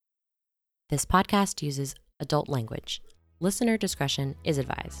This podcast uses adult language. Listener discretion is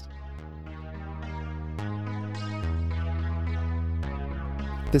advised.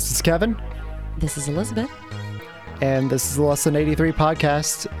 This is Kevin. This is Elizabeth. And this is the Lesson 83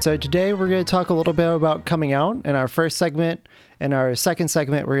 podcast. So today we're going to talk a little bit about coming out in our first segment. In our second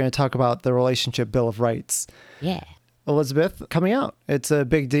segment, we're going to talk about the Relationship Bill of Rights. Yeah. Elizabeth, coming out. It's a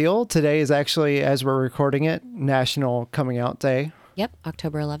big deal. Today is actually, as we're recording it, National Coming Out Day. Yep,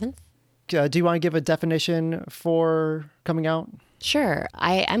 October 11th. Do you want to give a definition for coming out? Sure.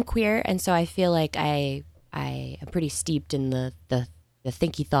 I'm queer, and so I feel like I am pretty steeped in the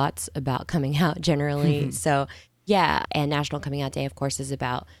thinky thoughts about coming out generally. So yeah, and National Coming Out Day, of course, is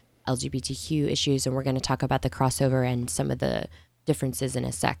about LGBTQ issues, and we're going to talk about the crossover and some of the differences in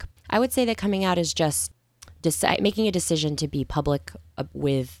a sec. I would say that coming out is just making a decision to be public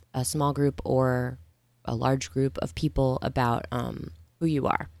with a small group or a large group of people about who you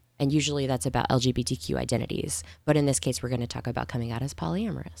are. And usually that's about LGBTQ identities. But in this case, we're going to talk about coming out as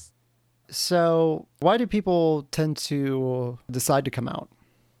polyamorous. So why do people tend to decide to come out?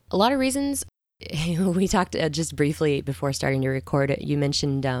 A lot of reasons. We talked just briefly before starting to record. You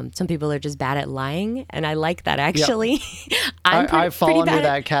mentioned some people are just bad at lying. And I like that, actually. Yep. I fall under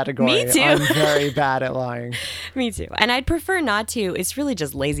that category. Me too. I'm very bad at lying. Me too. And I'd prefer not to. It's really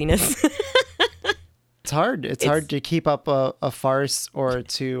just laziness. It's hard. It's hard to keep up a farce or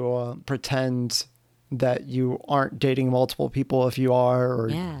to pretend that you aren't dating multiple people if you are,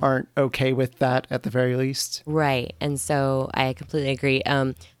 or aren't okay with that at the very least. Right. And so I completely agree.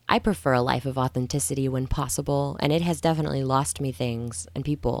 I prefer a life of authenticity when possible, and it has definitely lost me things and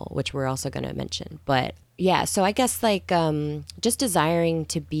people, which we're also going to mention. But yeah, so I guess like just desiring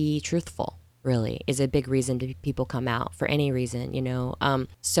to be truthful really is a big reason people come out for any reason, you know.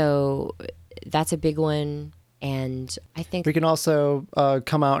 So that's a big one. And I think we can also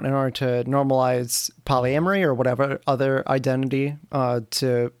come out in order to normalize polyamory or whatever other identity,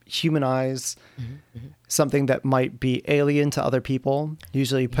 to humanize something that might be alien to other people.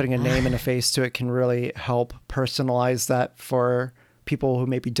 Usually putting a name and a face to it can really help personalize that for people who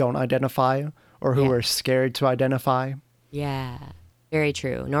maybe don't identify or who are scared to identify. Yeah, very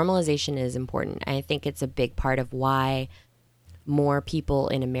true. Normalization is important. I think it's a big part of why more people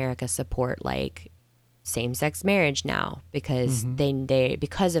in America support like same-sex marriage now, because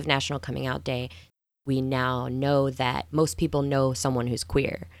because of National Coming Out Day, we now know that most people know someone who's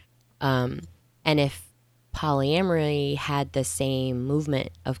queer. And if polyamory had the same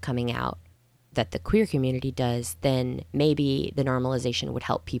movement of coming out that the queer community does, then maybe the normalization would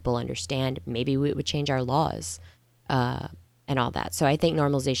help people understand. Maybe it would change our laws and all that. So I think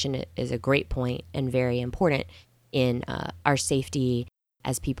normalization is a great point and very important in our safety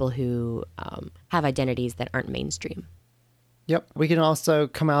as people who have identities that aren't mainstream. Yep. We can also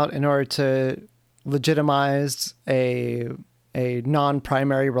come out in order to legitimize a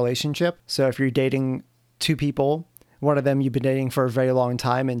non-primary relationship. So if you're dating two people, one of them you've been dating for a very long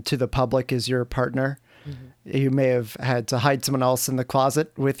time and to the public is your partner, you may have had to hide someone else in the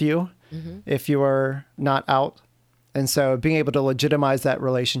closet with you if you are not out. And so being able to legitimize that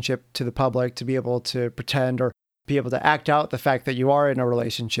relationship to the public, to be able to pretend or be able to act out the fact that you are in a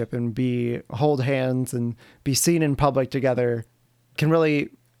relationship and hold hands and be seen in public together can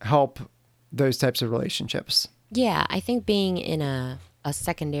really help those types of relationships. Yeah, I think being in a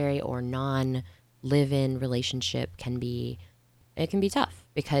secondary or non-live-in relationship can be tough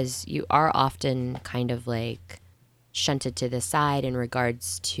because you are often kind of like shunted to the side in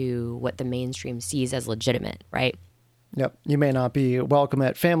regards to what the mainstream sees as legitimate, right? Yep. You may not be welcome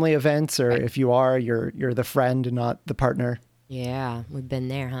at family events, or if you are, you're the friend and not the partner. Yeah, we've been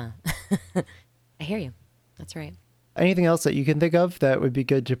there, huh? I hear you. That's right. Anything else that you can think of that would be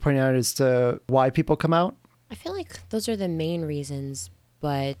good to point out as to why people come out? I feel like those are the main reasons,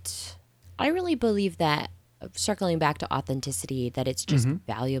 but I really believe that, circling back to authenticity, that it's just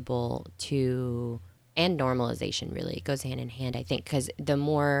valuable to, and normalization really goes hand in hand, I think, because the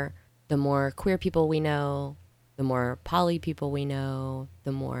more queer people we know, the more poly people we know,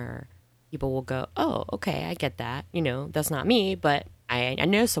 the more people will go, oh, okay, I get that. You know, that's not me, but I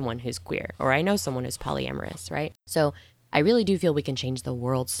know someone who's queer, or I know someone who's polyamorous, right? So I really do feel we can change the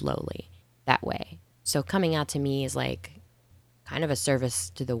world slowly that way. So coming out to me is like kind of a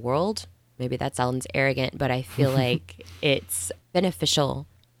service to the world. Maybe that sounds arrogant, but I feel like it's beneficial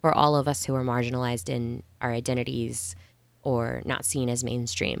for all of us who are marginalized in our identities or not seen as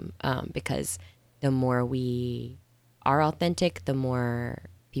mainstream, because the more we are authentic, the more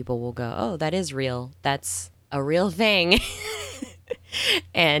people will go, oh, that is real. That's a real thing.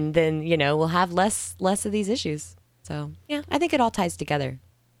 And then, you know, we'll have less of these issues. So, yeah, I think it all ties together.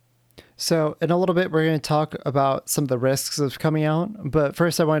 So in a little bit, we're going to talk about some of the risks of coming out. But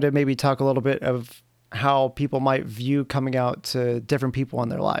first, I wanted to maybe talk a little bit of how people might view coming out to different people in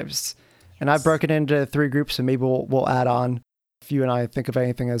their lives. And I've broken it into 3 groups, and maybe we'll add on if you and I think of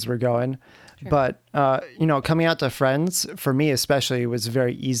anything as we're going. Sure. But, coming out to friends, for me especially, was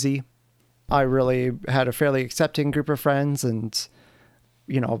very easy. I really had a fairly accepting group of friends, and,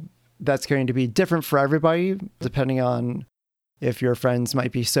 that's going to be different for everybody, depending on if your friends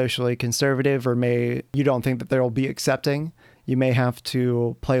might be socially conservative or you don't think that they'll be accepting. You may have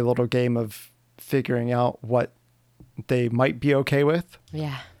to play a little game of figuring out what they might be okay with.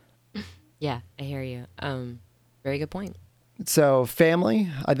 Yeah. Yeah, I hear you. Very good point. So family,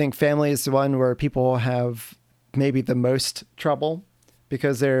 I think family is the one where people have maybe the most trouble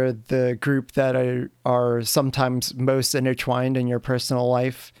because they're the group that are sometimes most intertwined in your personal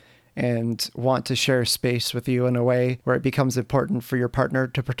life and want to share space with you in a way where it becomes important for your partner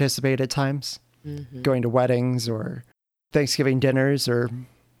to participate at times, going to weddings or Thanksgiving dinners or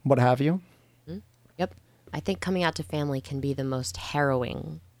what have you. Yep. I think coming out to family can be the most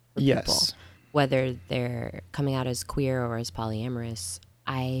harrowing for yes. people, whether they're coming out as queer or as polyamorous.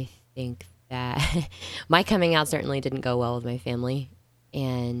 I think that my coming out certainly didn't go well with my family.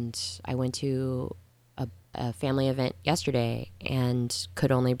 And I went to a family event yesterday and could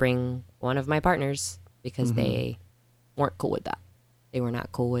only bring one of my partners because they weren't cool with that. They were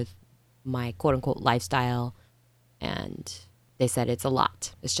not cool with my quote unquote lifestyle. And they said it's a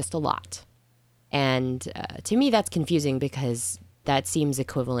lot. It's just a lot. And to me, that's confusing because that seems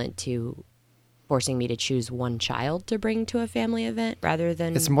equivalent to forcing me to choose one child to bring to a family event rather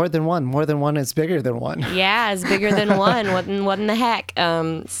than... It's more than one. More than one is bigger than one. Yeah, it's bigger than one. What in the heck?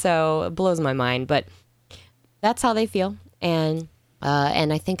 So it blows my mind. But that's how they feel. And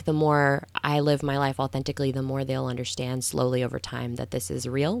I think the more I live my life authentically, the more they'll understand slowly over time that this is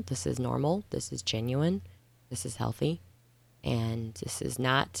real, this is normal, this is genuine, this is healthy, and this is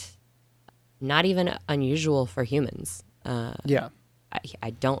not even unusual for humans. Yeah. I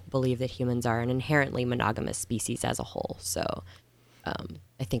don't believe that humans are an inherently monogamous species as a whole. So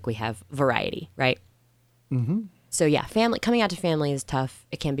I think we have variety, right? Mm-hmm. So yeah, coming out to family is tough.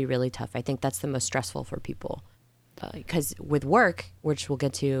 It can be really tough. I think that's the most stressful for people. Because with work, which we'll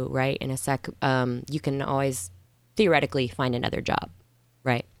get to right in a sec, you can always theoretically find another job,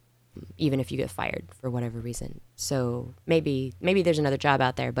 right? Even if you get fired for whatever reason. So maybe there's another job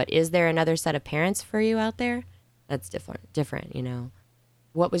out there, but is there another set of parents for you out there? That's different,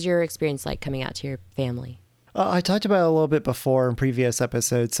 What was your experience like coming out to your family? I talked about it a little bit before in previous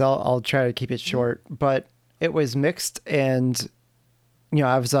episodes, so I'll try to keep it short, but it was mixed. And,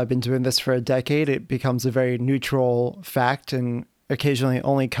 as I've been doing this for a decade, it becomes a very neutral fact and occasionally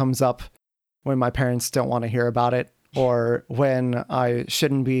only comes up when my parents don't want to hear about it or when I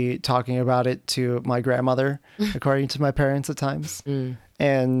shouldn't be talking about it to my grandmother, according to my parents at times.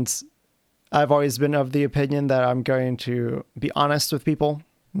 And I've always been of the opinion that I'm going to be honest with people.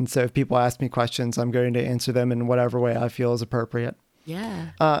 And so if people ask me questions, I'm going to answer them in whatever way I feel is appropriate. Yeah.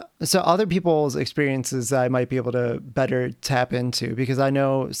 So other people's experiences I might be able to better tap into because I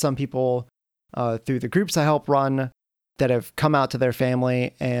know some people through the groups I help run that have come out to their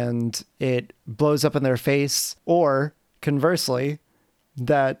family and it blows up in their face, or conversely,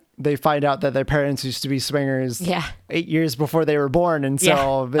 that they find out that their parents used to be swingers 8 years before they were born. And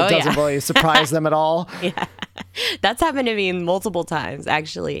so it doesn't really surprise them at all. Yeah. That's happened to me multiple times,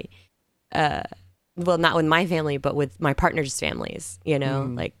 actually. Well, not with my family, but with my partner's families,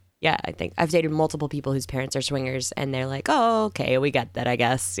 I think I've dated multiple people whose parents are swingers and they're like, oh, okay, we got that, I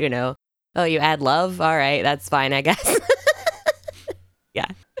guess, Oh, you add love? All right, that's fine, I guess. Yeah.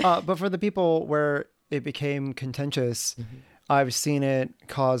 But for the people where it became contentious, I've seen it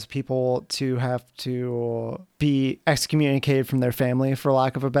cause people to have to be excommunicated from their family, for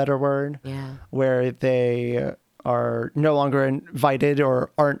lack of a better word, where they are no longer invited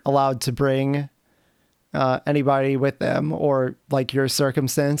or aren't allowed to bring anybody with them, or like your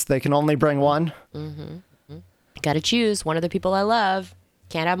circumstance, they can only bring one. Got to choose one of the people I love.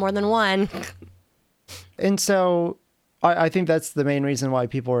 Can't have more than one. And so I think that's the main reason why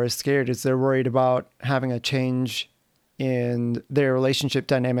people are scared, is they're worried about having a change in their relationship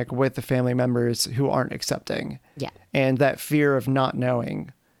dynamic with the family members who aren't accepting. Yeah. And that fear of not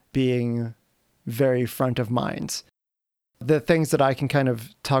knowing being very front of mind. The things that I can kind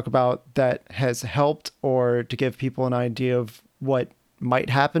of talk about that has helped, or to give people an idea of what might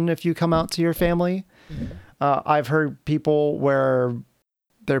happen if you come out to your family. I've heard people where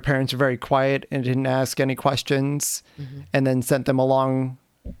their parents are very quiet and didn't ask any questions, and then sent them a long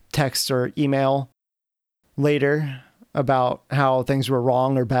text or email later about how things were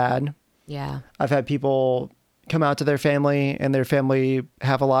wrong or bad. Yeah. I've had people come out to their family and their family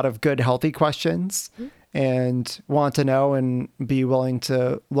have a lot of good, healthy questions and want to know and be willing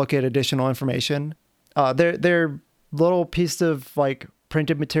to look at additional information. They're little piece of like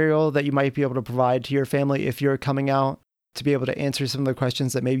printed material that you might be able to provide to your family if you're coming out to be able to answer some of the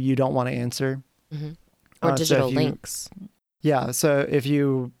questions that maybe you don't want to answer. Or digital links. Yeah. So if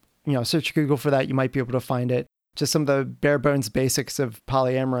you search Google for that, you might be able to find it. Just some of the bare bones basics of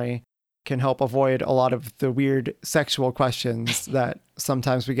polyamory can help avoid a lot of the weird sexual questions that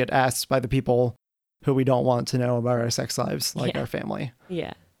sometimes we get asked by the people who we don't want to know about our sex lives, like our family.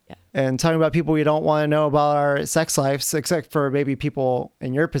 Yeah. And talking about people we don't want to know about our sex lives, except for maybe people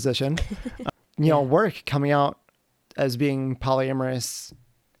in your position, work coming out as being polyamorous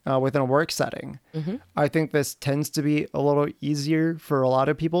within a work setting. I think this tends to be a little easier for a lot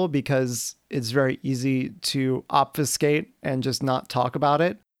of people because it's very easy to obfuscate and just not talk about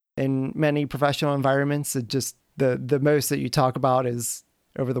it. In many professional environments, it just the most that you talk about is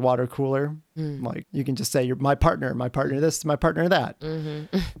over the water cooler. Like you can just say you're my partner this, my partner that.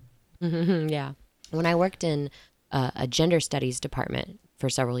 Yeah. When I worked in a gender studies department for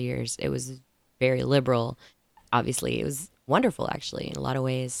several years, it was very liberal. Obviously, it was wonderful, actually, in a lot of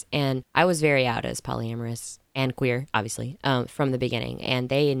ways. And I was very out as polyamorous and queer, obviously, from the beginning. And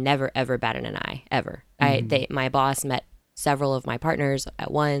they never, ever batted an eye, ever. My boss met several of my partners at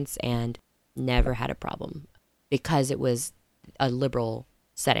once and never had a problem because it was a liberal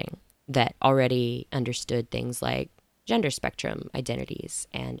setting that already understood things like gender spectrum identities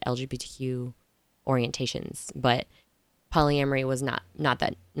and LGBTQ orientations. But polyamory was not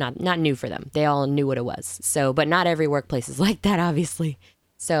new for them. They all knew what it was. So, but not every workplace is like that, obviously.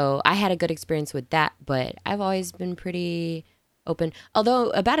 So I had a good experience with that, but I've always been pretty open. Although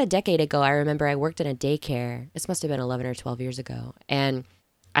about a decade ago, I remember I worked in a daycare. This must have been 11 or 12 years ago. And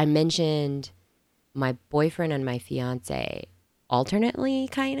I mentioned my boyfriend and my fiance alternately,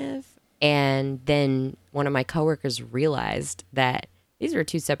 kind of. And then one of my coworkers realized that these were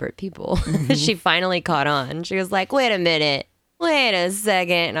two separate people. She finally caught on. She was like, wait a minute, wait a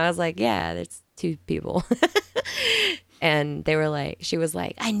second. And I was like, yeah, there's two people. And they were like, she was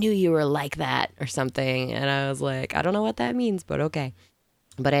like, I knew you were like that or something. And I was like, I don't know what that means, but okay.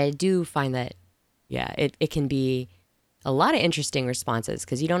 But I do find that, yeah, it can be a lot of interesting responses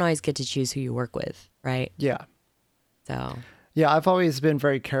because you don't always get to choose who you work with, right? Yeah. So. Yeah, I've always been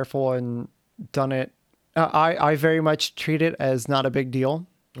very careful and done it. I very much treat it as not a big deal.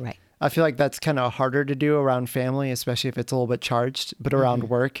 Right. I feel like that's kind of harder to do around family, especially if it's a little bit charged. But around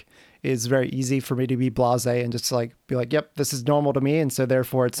work, it's very easy for me to be blasé and just like be like, yep, this is normal to me. And so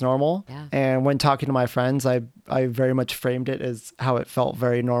therefore it's normal. Yeah. And when talking to my friends, I very much framed it as how it felt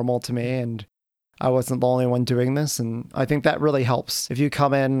very normal to me. And I wasn't the only one doing this. And I think that really helps. If you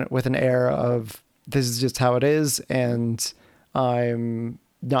come in with an air of this is just how it is and I'm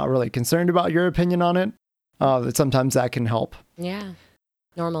not really concerned about your opinion on it, sometimes that can help. Yeah.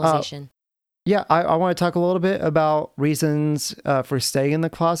 Normalization. Yeah, I want to talk a little bit about reasons for staying in the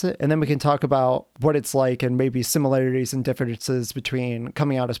closet, and then we can talk about what it's like and maybe similarities and differences between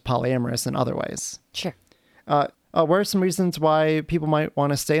coming out as polyamorous and other ways. Sure. What are some reasons why people might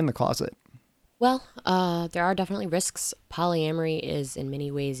want to stay in the closet? Well, there are definitely risks. Polyamory is in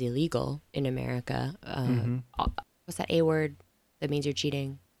many ways illegal in America. What's that A word that means you're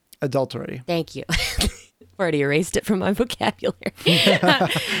cheating? Adultery. Thank you. Already erased it from my vocabulary.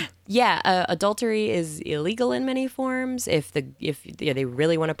 Yeah, adultery is illegal in many forms. If they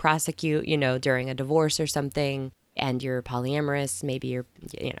really want to prosecute, during a divorce or something, and you're polyamorous, maybe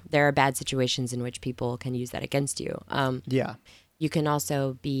there are bad situations in which people can use that against you. Yeah. You can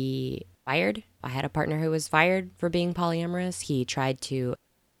also be fired. I had a partner who was fired for being polyamorous. He tried to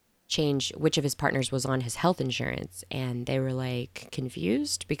change which of his partners was on his health insurance, and they were like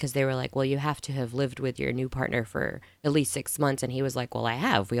confused because they were like, well, you have to have lived with your new partner for at least 6 months. And he was like, well, I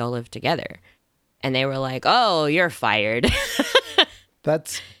have, we all live together. And they were like, oh, you're fired.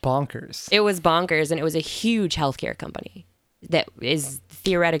 That's bonkers. It was bonkers. And it was a huge healthcare company that is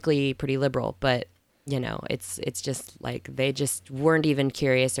theoretically pretty liberal, but it's just like they just weren't even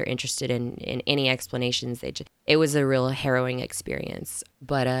curious or interested in any explanations. It was a real harrowing experience.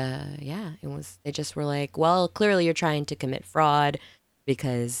 But yeah, they just were like, well, clearly you're trying to commit fraud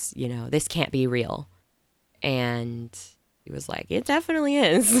because, this can't be real. And he was like, it definitely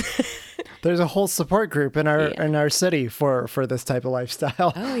is. There's a whole support group in our city for this type of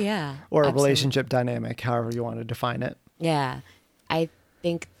lifestyle. Oh yeah. Or a relationship dynamic, however you want to define it. Yeah. I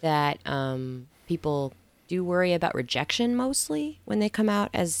think that people do worry about rejection mostly when they come out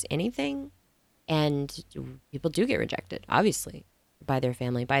as anything. And people do get rejected, obviously, by their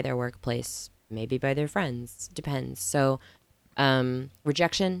family, by their workplace, maybe by their friends. Depends. So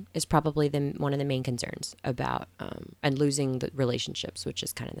rejection is probably one of the main concerns about and losing the relationships, which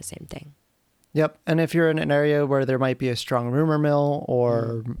is kind of the same thing. Yep. And if you're in an area where there might be a strong rumor mill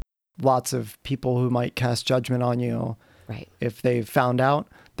or lots of people who might cast judgment on you, right? If they've found out,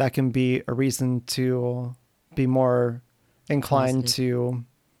 that can be a reason to be more inclined to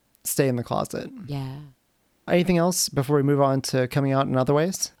stay in the closet. Yeah. Anything else before we move on to coming out in other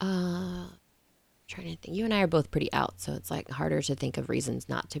ways? Trying to think. You and I are both pretty out, so it's like harder to think of reasons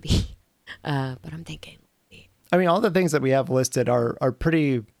not to be. But I'm thinking. I mean, all the things that we have listed are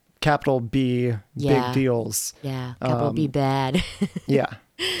pretty capital B big deals. Yeah, capital B bad. Yeah.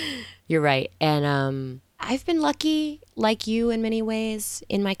 You're right. And I've been lucky, like you in many ways,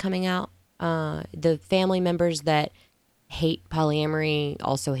 in my coming out. The family members that hate polyamory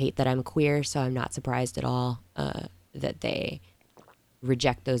also hate that I'm queer, so I'm not surprised at all that they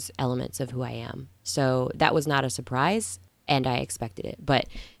reject those elements of who I am. So that was not a surprise, and I expected it. But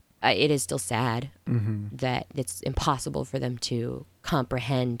it is still sad that it's impossible for them to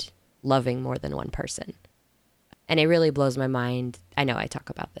comprehend loving more than one person. And it really blows my mind. I know I talk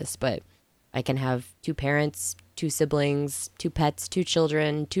about this, but I can have 2 parents, 2 siblings, 2 pets, 2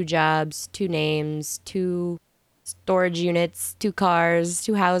 children, 2 jobs, 2 names, 2 storage units, 2 cars,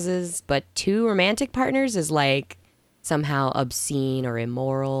 2 houses, but 2 romantic partners is like somehow obscene or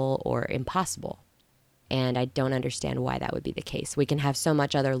immoral or impossible. And I don't understand why that would be the case. We can have so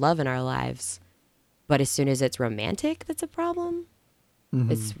much other love in our lives, but as soon as it's romantic, that's a problem.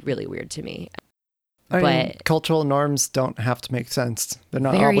 It's really weird to me. I mean, cultural norms don't have to make sense. They're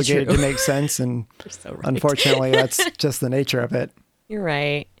not Very obligated true. to make sense. And So right. unfortunately, that's just the nature of it. You're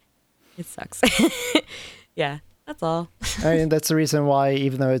right. It sucks. Yeah, that's all. I mean, that's the reason why,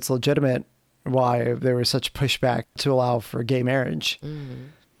 even though it's legitimate, why there was such pushback to allow for gay marriage.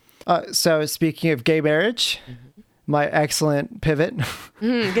 So speaking of gay marriage, my excellent pivot.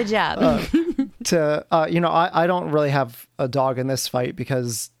 Good job. I don't really have a dog in this fight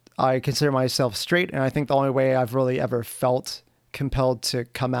because I consider myself straight. And I think the only way I've really ever felt compelled to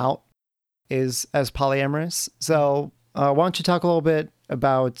come out is as polyamorous. So why don't you talk a little bit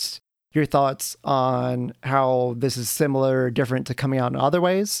about your thoughts on how this is similar or different to coming out in other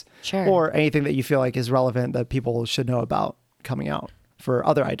ways? Sure. Or anything that you feel like is relevant that people should know about coming out for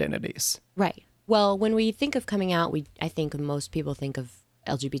other identities. Right. Well, when we think of coming out, I think most people think of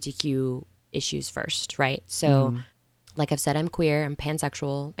LGBTQ issues first, right? So, like I've said, I'm queer, I'm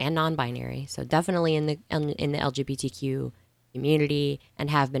pansexual and non-binary. So definitely in the LGBTQ community, and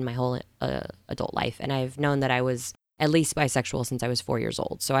have been my whole adult life. And I've known that I was at least bisexual since I was 4 years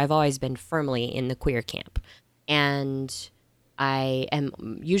old. So I've always been firmly in the queer camp. And I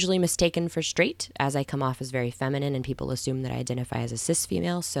am usually mistaken for straight, as I come off as very feminine, and people assume that I identify as a cis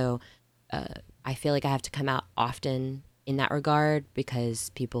female. So I feel like I have to come out often in that regard, because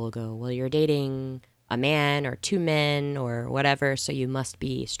people will go, well, you're dating a man or 2 men or whatever, so you must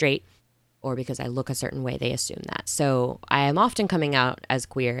be straight. Or because I look a certain way, they assume that. So I am often coming out as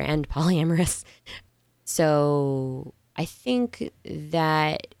queer and polyamorous. So I think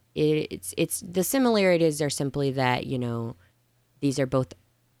that it's the similarities are simply that, these are both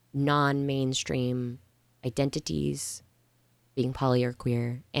non-mainstream identities, being poly or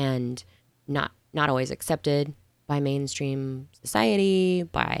queer, and not always accepted by mainstream society,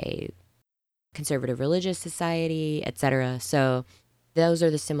 by conservative religious society, etc. So those are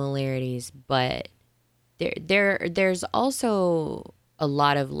the similarities, but there's also a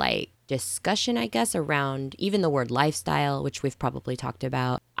lot of discussion, I guess, around even the word lifestyle, which we've probably talked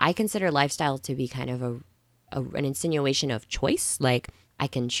about. I consider lifestyle to be kind of an insinuation of choice. Like, I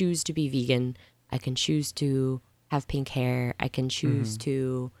can choose to be vegan, I can choose to have pink hair, I can choose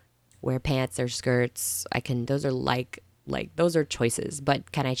to wear pants or skirts. Those are those are choices.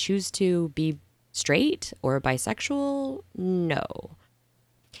 But can I choose to be straight or bisexual? No.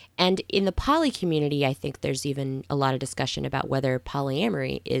 And in the poly community, I think there's even a lot of discussion about whether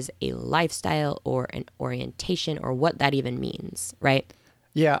polyamory is a lifestyle or an orientation, or what that even means, right?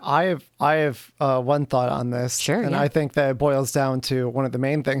 Yeah, I have one thought on this. Sure, and yeah. I think that it boils down to one of the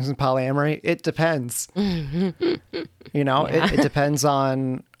main things in polyamory. It depends. It depends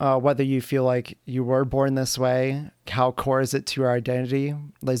on whether you feel like you were born this way. How core is it to your identity?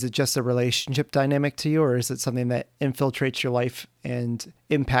 Is it just a relationship dynamic to you, or is it something that infiltrates your life and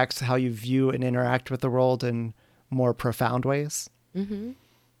impacts how you view and interact with the world in more profound ways?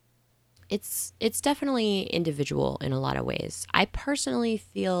 It's definitely individual in a lot of ways. I personally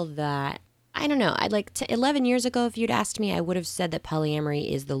feel that, I don't know, 11 years ago, if you'd asked me, I would have said that polyamory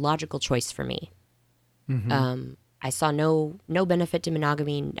is the logical choice for me. I saw no benefit to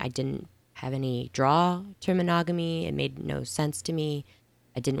monogamy. I didn't have any draw to monogamy. It made no sense to me.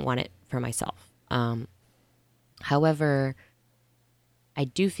 I didn't want it for myself. However, I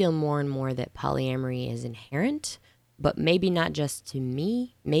do feel more and more that polyamory is inherent, but maybe not just to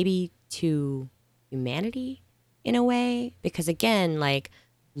me, maybe to humanity in a way. Because again, like,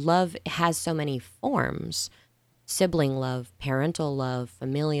 love has so many forms: sibling love, parental love,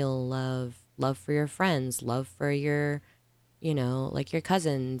 familial love, love for your friends, love for your, like your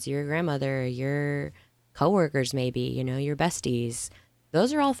cousins, your grandmother, your coworkers, maybe, your besties.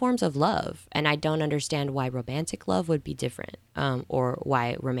 Those are all forms of love. And I don't understand why romantic love would be different, or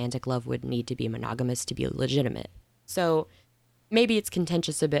why romantic love would need to be monogamous to be legitimate. So maybe it's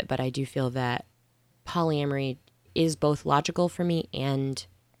contentious a bit, but I do feel that polyamory is both logical for me and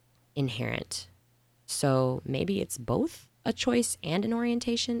inherent. So maybe it's both a choice and an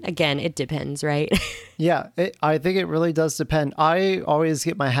orientation. Again, it depends, right? Yeah, I think it really does depend. I always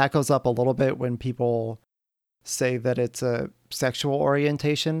get my hackles up a little bit when people say that it's a sexual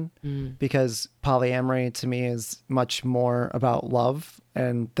orientation, because polyamory to me is much more about love,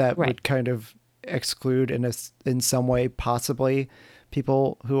 and that would kind of exclude in some way possibly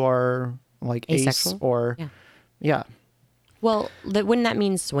people who are like asexual ace or yeah. Well, wouldn't that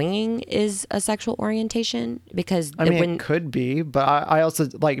mean swinging is a sexual orientation? Because it could be, but I also,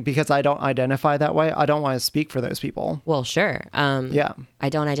 like, because I don't identify that way, I don't want to speak for those people. Well, sure. Yeah. I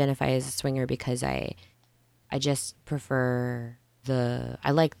don't identify as a swinger because I just prefer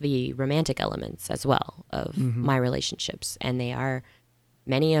I like the romantic elements as well of my relationships. And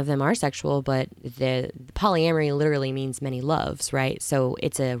many of them are sexual, but the polyamory literally means many loves, right? So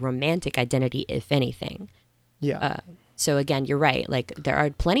it's a romantic identity, if anything. Yeah. So again, you're right. Like, there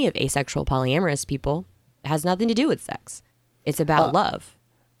are plenty of asexual polyamorous people. It has nothing to do with sex. It's about love.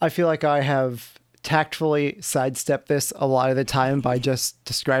 I feel like I have tactfully sidestepped this a lot of the time by just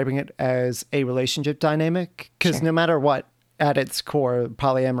describing it as a relationship dynamic. Because no matter what, at its core,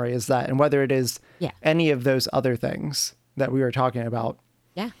 polyamory is that. And whether it is any of those other things that we were talking about.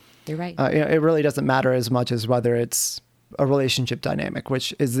 Yeah, you're right. It really doesn't matter as much as whether it's a relationship dynamic,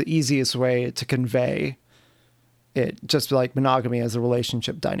 which is the easiest way to convey it, just like monogamy as a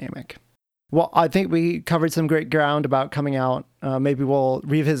relationship dynamic. Well, I think we covered some great ground about coming out. Maybe we'll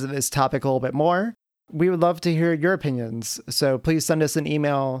revisit this topic a little bit more. We would love to hear your opinions. So please send us an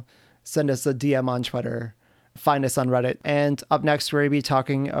email, send us a DM on Twitter, find us on Reddit. And up next, we're going to be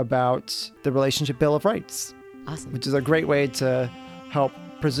talking about the Relationship Bill of Rights. Awesome. Which is a great way to help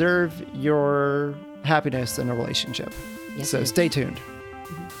preserve your happiness in a relationship. Yes, so stay tuned.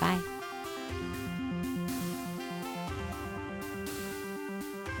 Bye.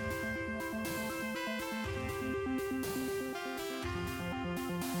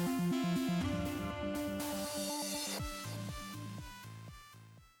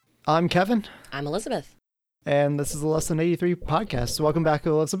 I'm Kevin. I'm Elizabeth. And this is the Lesson 83 podcast. So welcome back,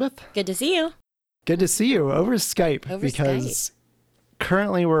 Elizabeth. Good to see you. Good to see you over Skype. Because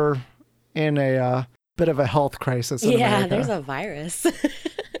currently we're in a bit of a health crisis in America. There's a virus.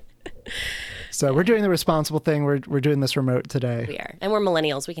 So we're doing the responsible thing. We're doing this remote today. We are. And we're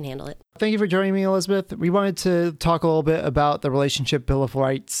millennials. We can handle it. Thank you for joining me, Elizabeth. We wanted to talk a little bit about the Relationship Bill of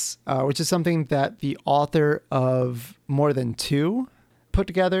Rights, which is something that the author of More Than Two put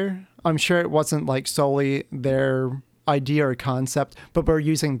together. I'm sure it wasn't like solely their idea or concept, but we're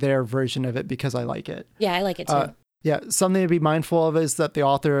using their version of it because I like it. Yeah, I like it too. Something to be mindful of is that the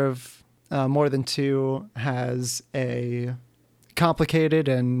author of More Than Two has a complicated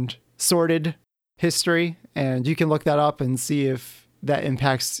and sordid history, and you can look that up and see if that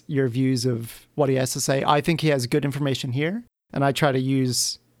impacts your views of what he has to say. I think he has good information here, and I try to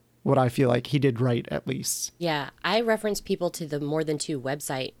use what I feel like he did right, at least. Yeah, I reference people to the More Than Two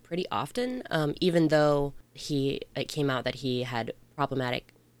website pretty often, even though it came out that he had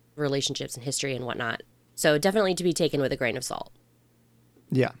problematic relationships and history and whatnot. So definitely to be taken with a grain of salt.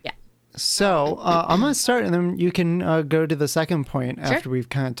 Yeah. Yeah. So I'm going to start, and then you can go to the second point after we've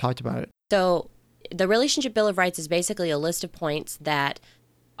kind of talked about it. So the Relationship Bill of Rights is basically a list of points that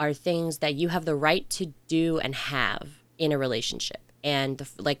are things that you have the right to do and have in a relationship. And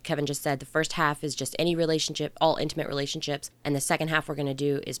like Kevin just said, the first half is just any relationship, all intimate relationships. And the second half we're going to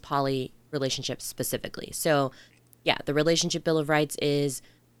do is poly relationships specifically. So yeah, the Relationship Bill of Rights is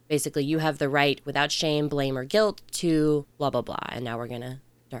basically you have the right without shame, blame, or guilt to blah, blah, blah. And now we're going to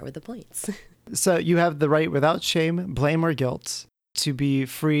start with the points. So you have the right without shame, blame, or guilt to be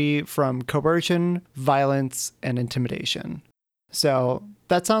free from coercion, violence, and intimidation. So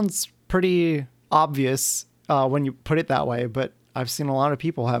that sounds pretty obvious when you put it that way, but I've seen a lot of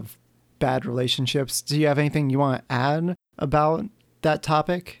people have bad relationships. Do you have anything you want to add about that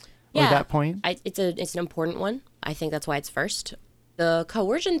topic or that point? It's an important one. I think that's why it's first. The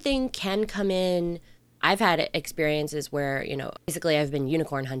coercion thing can come in. I've had experiences where, basically I've been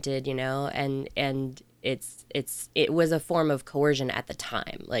unicorn hunted, and it was a form of coercion at the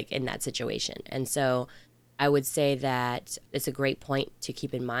time, like in that situation. And so I would say that it's a great point to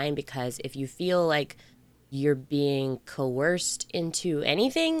keep in mind, because if you feel like you're being coerced into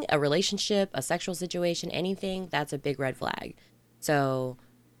anything, a relationship, a sexual situation, anything, that's a big red flag. So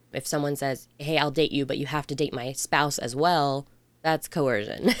if someone says, hey, I'll date you, but you have to date my spouse as well, that's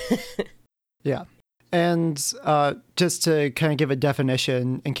coercion. Yeah. And just to kind of give a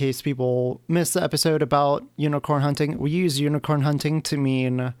definition in case people miss the episode about unicorn hunting, we use unicorn hunting to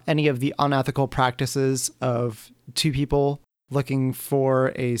mean any of the unethical practices of two people looking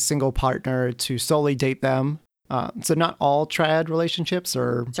for a single partner to solely date them. So not all triad relationships,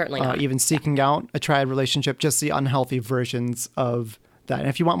 or certainly not. Even seeking out a triad relationship, just the unhealthy versions of that. And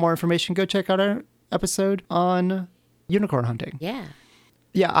if you want more information, go check out our episode on unicorn hunting. Yeah.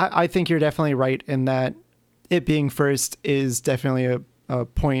 Yeah, I think you're definitely right in that it being first is definitely a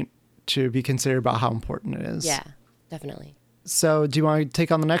point to be considered about how important it is. Yeah, definitely. So do you want to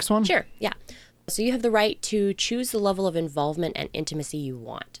take on the next one? Sure, yeah. So you have the right to choose the level of involvement and intimacy you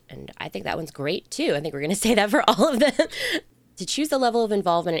want. And I think that one's great too. I think we're going to say that for all of them. To choose the level of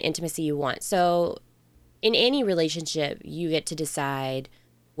involvement and intimacy you want. So in any relationship, you get to decide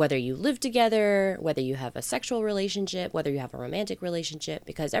whether you live together, whether you have a sexual relationship, whether you have a romantic relationship,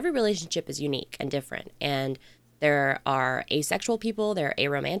 because every relationship is unique and different. And there are asexual people, there are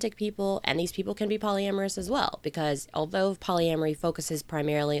aromantic people, and these people can be polyamorous as well, because although polyamory focuses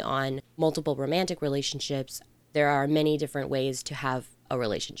primarily on multiple romantic relationships, there are many different ways to have a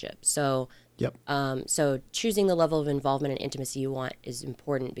relationship. So, so choosing the level of involvement and intimacy you want is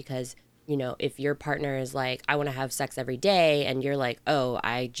important, because if your partner is like, I want to have sex every day, and you're like, oh,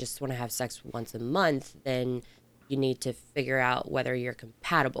 I just want to have sex once a month, then you need to figure out whether you're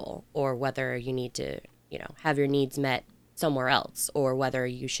compatible, or whether you need to, have your needs met somewhere else, or whether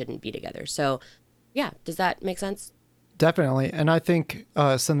you shouldn't be together. So, yeah, does that make sense? Definitely. And I think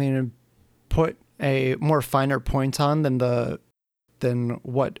something to put a more finer point on than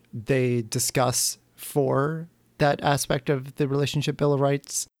what they discuss for that aspect of the Relationship Bill of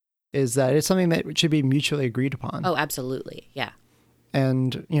Rights is that it's something that should be mutually agreed upon. Oh, absolutely. Yeah.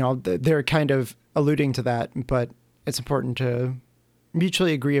 And, they're kind of alluding to that, but it's important to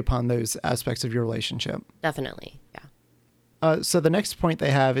mutually agree upon those aspects of your relationship. Definitely. Yeah. So the next point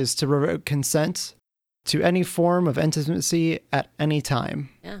they have is to revoke consent to any form of intimacy at any time.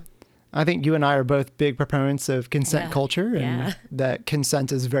 Yeah. I think you and I are both big proponents of consent culture, and that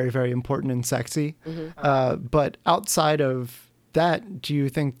consent is very, very important and sexy. Mm-hmm. But outside of that, do you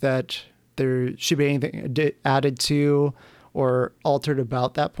think that there should be anything added to or altered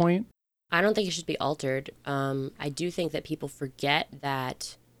about that point? I don't think it should be altered. I do think that people forget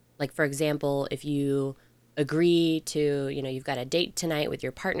that, like, for example, if you agree to, you've got a date tonight with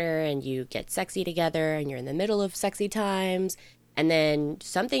your partner and you get sexy together and you're in the middle of sexy times, and then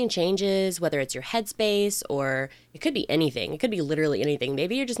something changes, whether it's your headspace or it could be anything. It could be literally anything.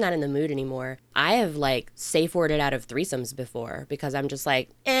 Maybe you're just not in the mood anymore. I have safe worded out of threesomes before, because I'm just like,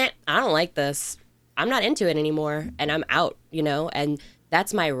 I don't like this. I'm not into it anymore, and I'm out, and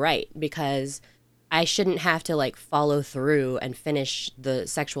that's my right, because I shouldn't have to follow through and finish the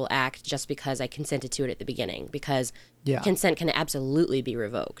sexual act just because I consented to it at the beginning, because consent can absolutely be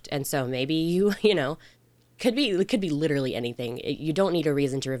revoked. And so maybe it could be literally anything. You don't need a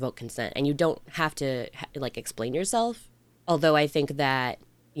reason to revoke consent, and you don't have to explain yourself. Although I think that,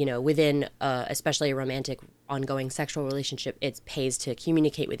 within especially a romantic ongoing sexual relationship, it pays to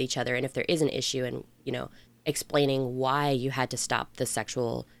communicate with each other. And if there is an issue, and, explaining why you had to stop the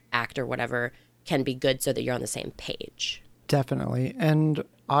sexual act or whatever can be good, so that you're on the same page. Definitely. And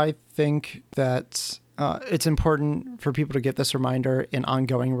I think that it's important for people to get this reminder in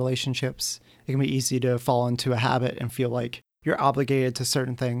ongoing relationships. It can be easy to fall into a habit and feel like you're obligated to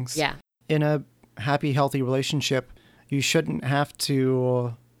certain things. Yeah. In a happy, healthy relationship, you shouldn't have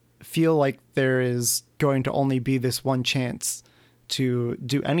to feel like there is going to only be this one chance to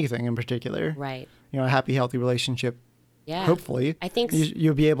do anything in particular. Right. A happy, healthy relationship. Yeah. Hopefully. I think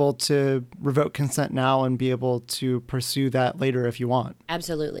you'll be able to revoke consent now and be able to pursue that later if you want.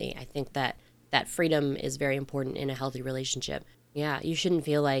 Absolutely. I think that freedom is very important in a healthy relationship. Yeah, you shouldn't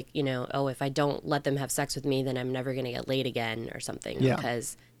feel like, if I don't let them have sex with me, then I'm never going to get laid again or something. Yeah.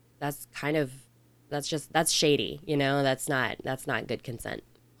 Because that's shady, that's not good consent.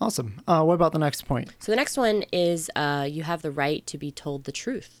 Awesome. What about the next point? So the next one is you have the right to be told the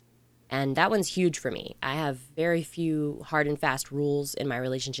truth. And that one's huge for me. I have very few hard and fast rules in my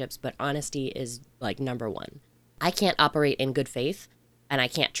relationships, but honesty is like number one. I can't operate in good faith and I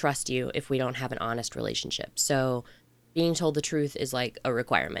can't trust you if we don't have an honest relationship. So being told the truth is like a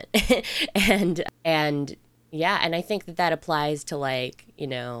requirement. and yeah, and I think that that applies to like, you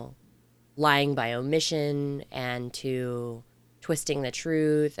know, lying by omission and to twisting the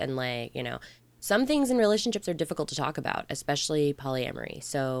truth and like, you know, some things in relationships are difficult to talk about, especially polyamory.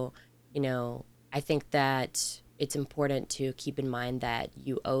 So, you know, I think that it's important to keep in mind that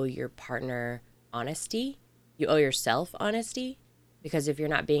you owe your partner honesty. You owe yourself honesty, because if you're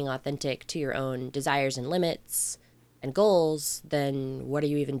not being authentic to your own desires and limits and goals, then what are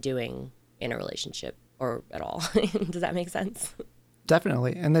you even doing in a relationship or at all? Does that make sense?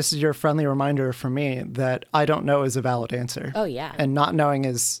 Definitely. And this is your friendly reminder for me that I don't know is a valid answer. Oh, yeah. And not knowing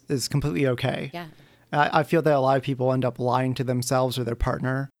is completely okay. Yeah. I feel that a lot of people end up lying to themselves or their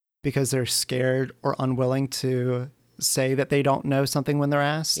partner because they're scared or unwilling to say that they don't know something when they're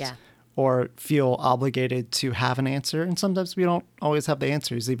asked. Yeah. Or feel obligated to have an answer. And sometimes we don't always have the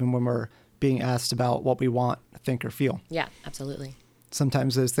answers, even when we're being asked about what we want, think, or feel. Yeah, absolutely.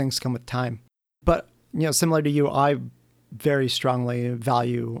 Sometimes those things come with time. But, you know, similar to you, I very strongly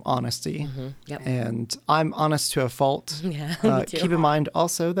value honesty. Mm-hmm. Yep. And I'm honest to a fault. Yeah, me too. Keep in mind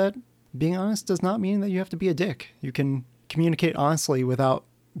also that being honest does not mean that you have to be a dick. You can communicate honestly without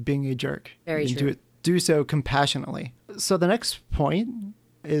being a jerk. Very you true. Do so compassionately. So the next point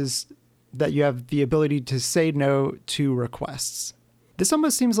is that you have the ability to say no to requests. This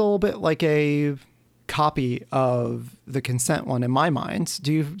almost seems a little bit like a copy of the consent one in my mind.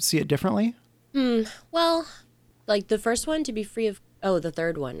 Do you see it differently? Well, like the first one, to be free of, the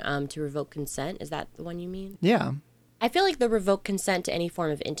third one, to revoke consent. Is that the one you mean? Yeah. I feel like the revoke consent to any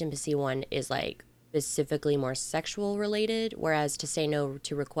form of intimacy one is like specifically more sexual related, whereas to say no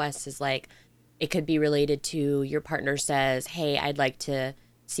to requests is like, it could be related to your partner says, hey, I'd like to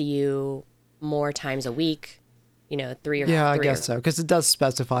see you more times a week, you know, I guess so, because it does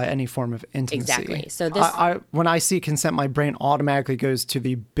specify any form of intimacy. Exactly. So this, when I see consent, my brain automatically goes to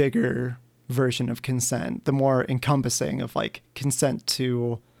the bigger version of consent, the more encompassing of like consent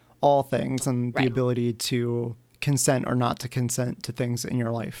to all things and the ability to consent or not to consent to things in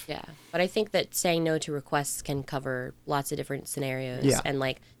your life. Yeah. But I think that saying no to requests can cover lots of different scenarios. Yeah. And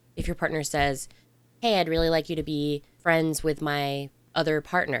like if your partner says, hey, I'd really like you to be friends with my other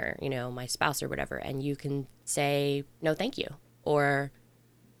partner, you know, my spouse or whatever, and you can say, no, thank you, or,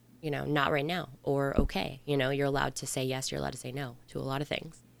 you know, not right now, or okay. You know, you're allowed to say yes, you're allowed to say no to a lot of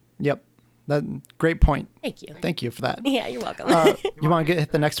things. Yep. Great point. Thank you. Thank you for that. Yeah, you're welcome. You want to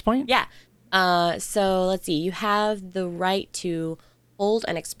hit the next point? Yeah. So let's see. You have the right to hold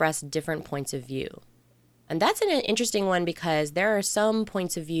and express different points of view. And that's an interesting one because there are some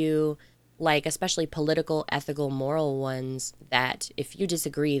points of view, like especially political, ethical, moral ones, that if you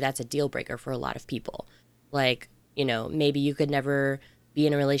disagree, that's a deal breaker for a lot of people. Like, you know, maybe you could never be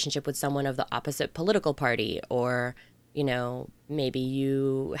in a relationship with someone of the opposite political party, or, you know, maybe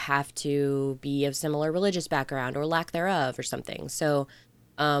you have to be of similar religious background or lack thereof or something. So,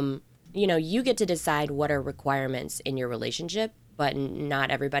 you know, you get to decide what are requirements in your relationship, but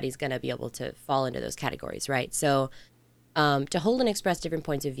not everybody's going to be able to fall into those categories, right? So to hold and express different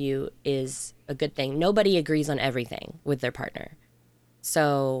points of view is a good thing. Nobody agrees on everything with their partner.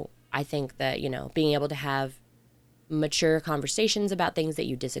 So I think that, you know, being able to have mature conversations about things that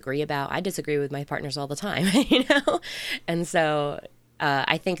you disagree about. I disagree with my partners all the time, you know? And so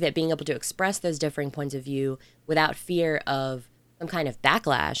I think that being able to express those differing points of view without fear of some kind of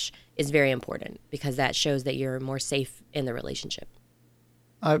backlash is very important, because that shows that you're more safe in the relationship.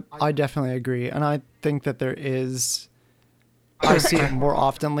 I definitely agree. And I think that I see it more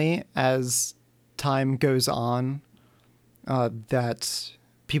oftenly as time goes on, that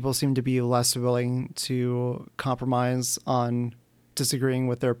people seem to be less willing to compromise on disagreeing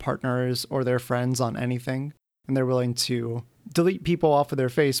with their partners or their friends on anything. And they're willing to delete people off of their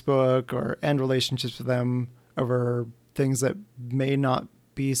Facebook or end relationships with them over things that may not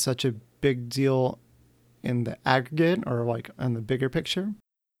be such a big deal in the aggregate or like in the bigger picture.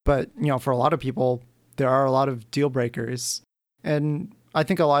 But, you know, for a lot of people, there are a lot of deal breakers. And I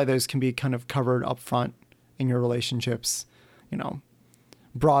think a lot of those can be kind of covered up front in your relationships, you know,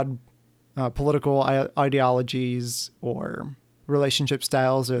 broad political ideologies or relationship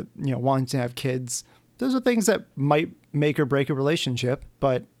styles, or, you know, wanting to have kids. Those are things that might make or break a relationship,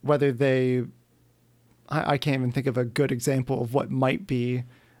 but whether I can't even think of a good example of what might be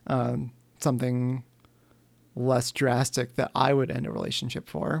something less drastic that I would end a relationship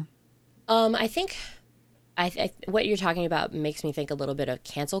for. I think What you're talking about makes me think a little bit of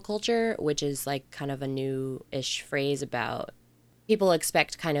cancel culture, which is like kind of a new-ish phrase about people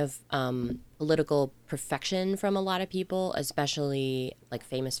expect kind of political perfection from a lot of people, especially like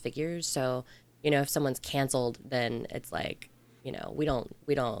famous figures. So, if someone's canceled, then it's like, we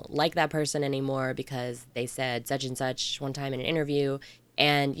don't like that person anymore because they said such and such one time in an interview.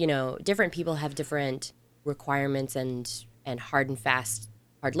 And, different people have different requirements and hard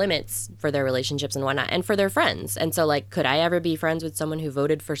limits for their relationships and whatnot, and for their friends. And so, like, could I ever be friends with someone who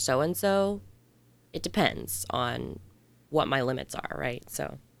voted for so and so? It depends on what my limits are, right?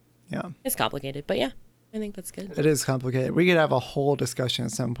 So, yeah, it's complicated, but yeah, I think that's good. It is complicated. We could have a whole discussion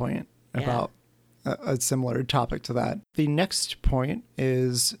at some point about a similar topic to that. The next point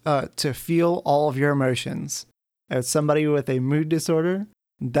is to feel all of your emotions. As somebody with a mood disorder,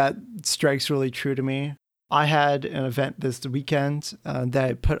 that strikes really true to me. I had an event this weekend that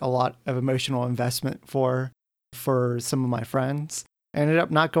I put a lot of emotional investment for some of my friends. It ended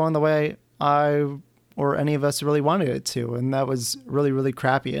up not going the way I or any of us really wanted it to, and that was really, really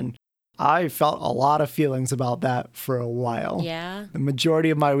crappy. And I felt a lot of feelings about that for a while. Yeah. The majority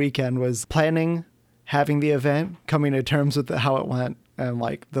of my weekend was planning, having the event, coming to terms with how it went, and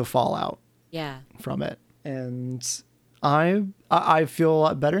like the fallout from it. And I feel a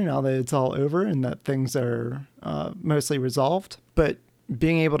lot better now that it's all over and that things are mostly resolved. But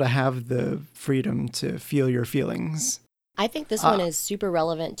being able to have the freedom to feel your feelings. I think this one is super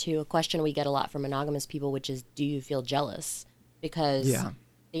relevant to a question we get a lot from monogamous people, which is, do you feel jealous? Because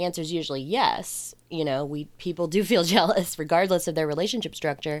the answer is usually yes. People do feel jealous regardless of their relationship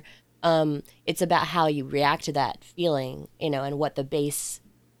structure. It's about how you react to that feeling, and what the base,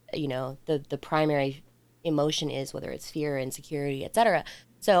 the primary emotion is, whether it's fear, insecurity, etc.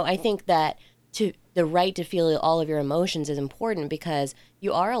 So I think that the right to feel all of your emotions is important because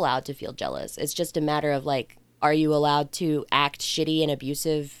you are allowed to feel jealous. It's just a matter of like, are you allowed to act shitty and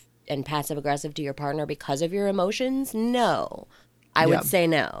abusive and passive aggressive to your partner because of your emotions? No, I would say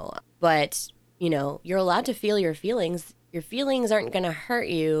no. But, you're allowed to feel your feelings. Your feelings aren't going to hurt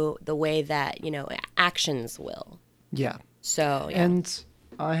you the way that, actions will. Yeah. So, yeah. And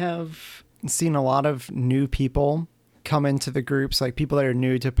I have seen a lot of new people come into the groups, like people that are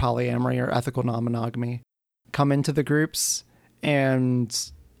new to polyamory or ethical non-monogamy, come into the groups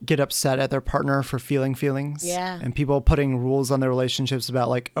and get upset at their partner for feeling feelings. Yeah. And people putting rules on their relationships about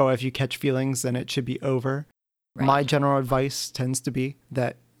like, oh, if you catch feelings, then it should be over. Right. My general advice tends to be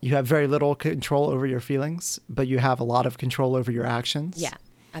that you have very little control over your feelings, but you have a lot of control over your actions. Yeah,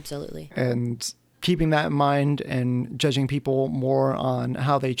 absolutely. And keeping that in mind and judging people more on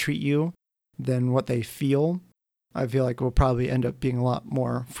how they treat you than what they feel, I feel like will probably end up being a lot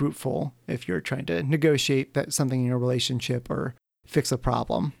more fruitful if you're trying to negotiate something in your relationship or fix a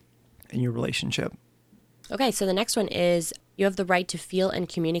problem in your relationship. Okay, so the next one is you have the right to feel and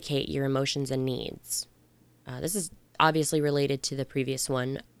communicate your emotions and needs. This is obviously related to the previous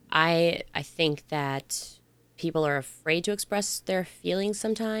one. I think that people are afraid to express their feelings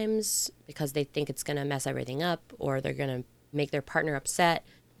sometimes because they think it's going to mess everything up or they're going to make their partner upset.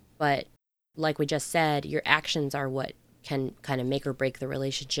 But like we just said, your actions are what can kind of make or break the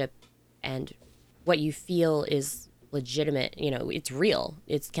relationship, and what you feel is legitimate. It's real.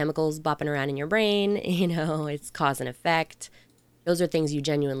 It's chemicals bopping around in your brain. It's cause and effect. Those are things you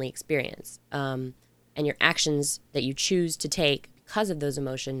genuinely experience. And your actions that you choose to take because of those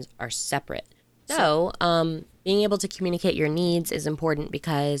emotions are separate. So being able to communicate your needs is important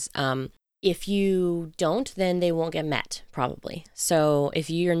because if you don't, then they won't get met, probably. So if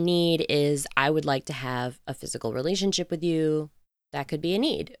your need is, I would like to have a physical relationship with you, that could be a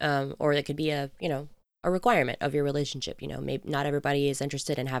need. Or it could be a requirement of your relationship. Maybe not everybody is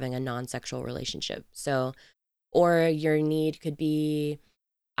interested in having a non-sexual relationship. So, or your need could be,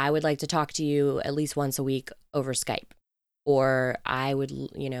 I would like to talk to you at least once a week over Skype. Or I would,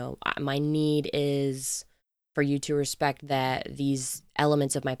 my need is for you to respect that these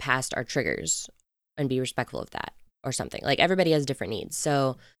elements of my past are triggers and be respectful of that or something. Like everybody has different needs.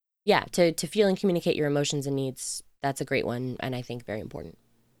 So yeah, to feel and communicate your emotions and needs, that's a great one. And I think very important.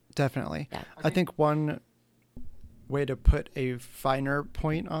 Definitely. Yeah. Okay. I think one way to put a finer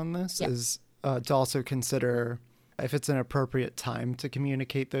point on this is to also consider if it's an appropriate time to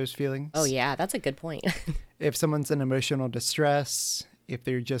communicate those feelings. Oh yeah, that's a good point. If someone's in emotional distress, if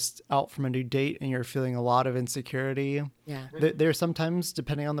they're just out from a new date and you're feeling a lot of insecurity, there's sometimes,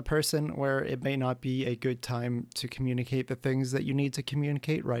 depending on the person, where it may not be a good time to communicate the things that you need to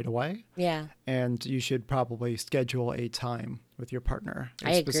communicate right away. Yeah. And you should probably schedule a time with your partner,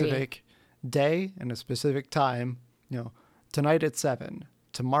 I agree. Specific day and a specific time, tonight at 7,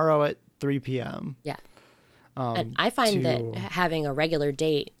 tomorrow at 3 p.m. Yeah. And I find that having a regular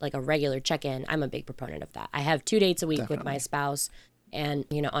date, like a regular check-in, I'm a big proponent of that. I have 2 dates a week with my spouse, and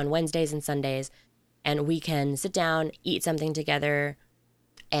on Wednesdays and Sundays, and we can sit down, eat something together,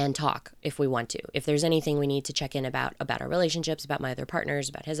 and talk if we want to. If there's anything we need to check in about our relationships, about my other partners,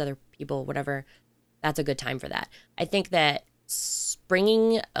 about his other people, whatever, that's a good time for that. I think that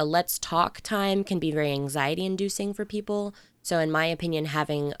bringing a let's talk time can be very anxiety inducing for people. So in my opinion,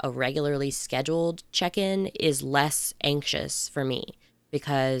 having a regularly scheduled check-in is less anxious for me,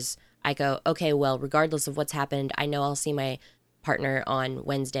 because I go, okay, well, regardless of what's happened, I know I'll see my partner on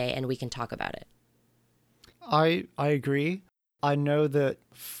Wednesday and we can talk about it. I agree. I know that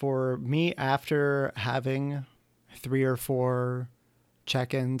for me, after having 3 or 4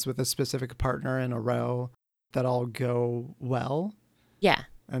 check-ins with a specific partner in a row that all go well. Yeah.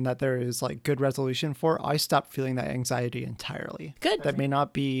 And that there is like good resolution for, I stopped feeling that anxiety entirely. Good. That may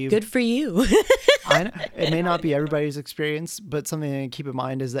not be good for you. It may not be everybody's experience, but something to keep in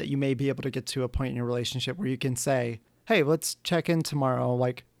mind is that you may be able to get to a point in your relationship where you can say, hey, let's check in tomorrow.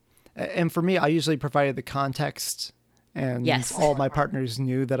 And for me, I usually provided the context, and all my partners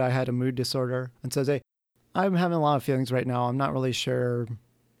knew that I had a mood disorder. And so say, I'm having a lot of feelings right now. I'm not really sure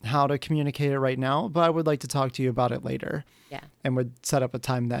how to communicate it right now, but I would like to talk to you about it later. Yeah. And would set up a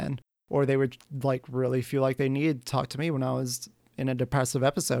time then. Or they would really feel like they needed to talk to me when I was in a depressive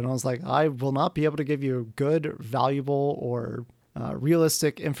episode. And I was like, I will not be able to give you good, valuable, or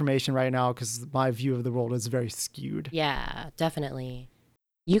realistic information right now because my view of the world is very skewed. Yeah, definitely.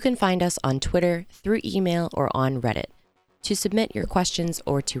 You can find us on Twitter, through email, or on Reddit. To submit your questions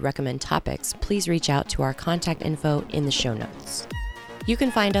or to recommend topics, please reach out to our contact info in the show notes. You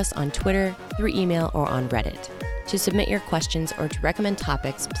can find us on Twitter, through email, or on Reddit. To submit your questions or to recommend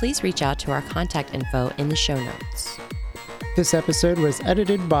topics, please reach out to our contact info in the show notes. This episode was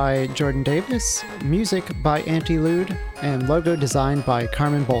edited by Jordan Davis, music by Antilude, and logo designed by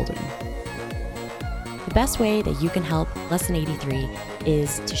Carmen Bolden. The best way that you can help Lesson 83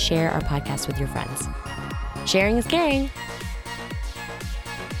 is to share our podcast with your friends. Sharing is caring.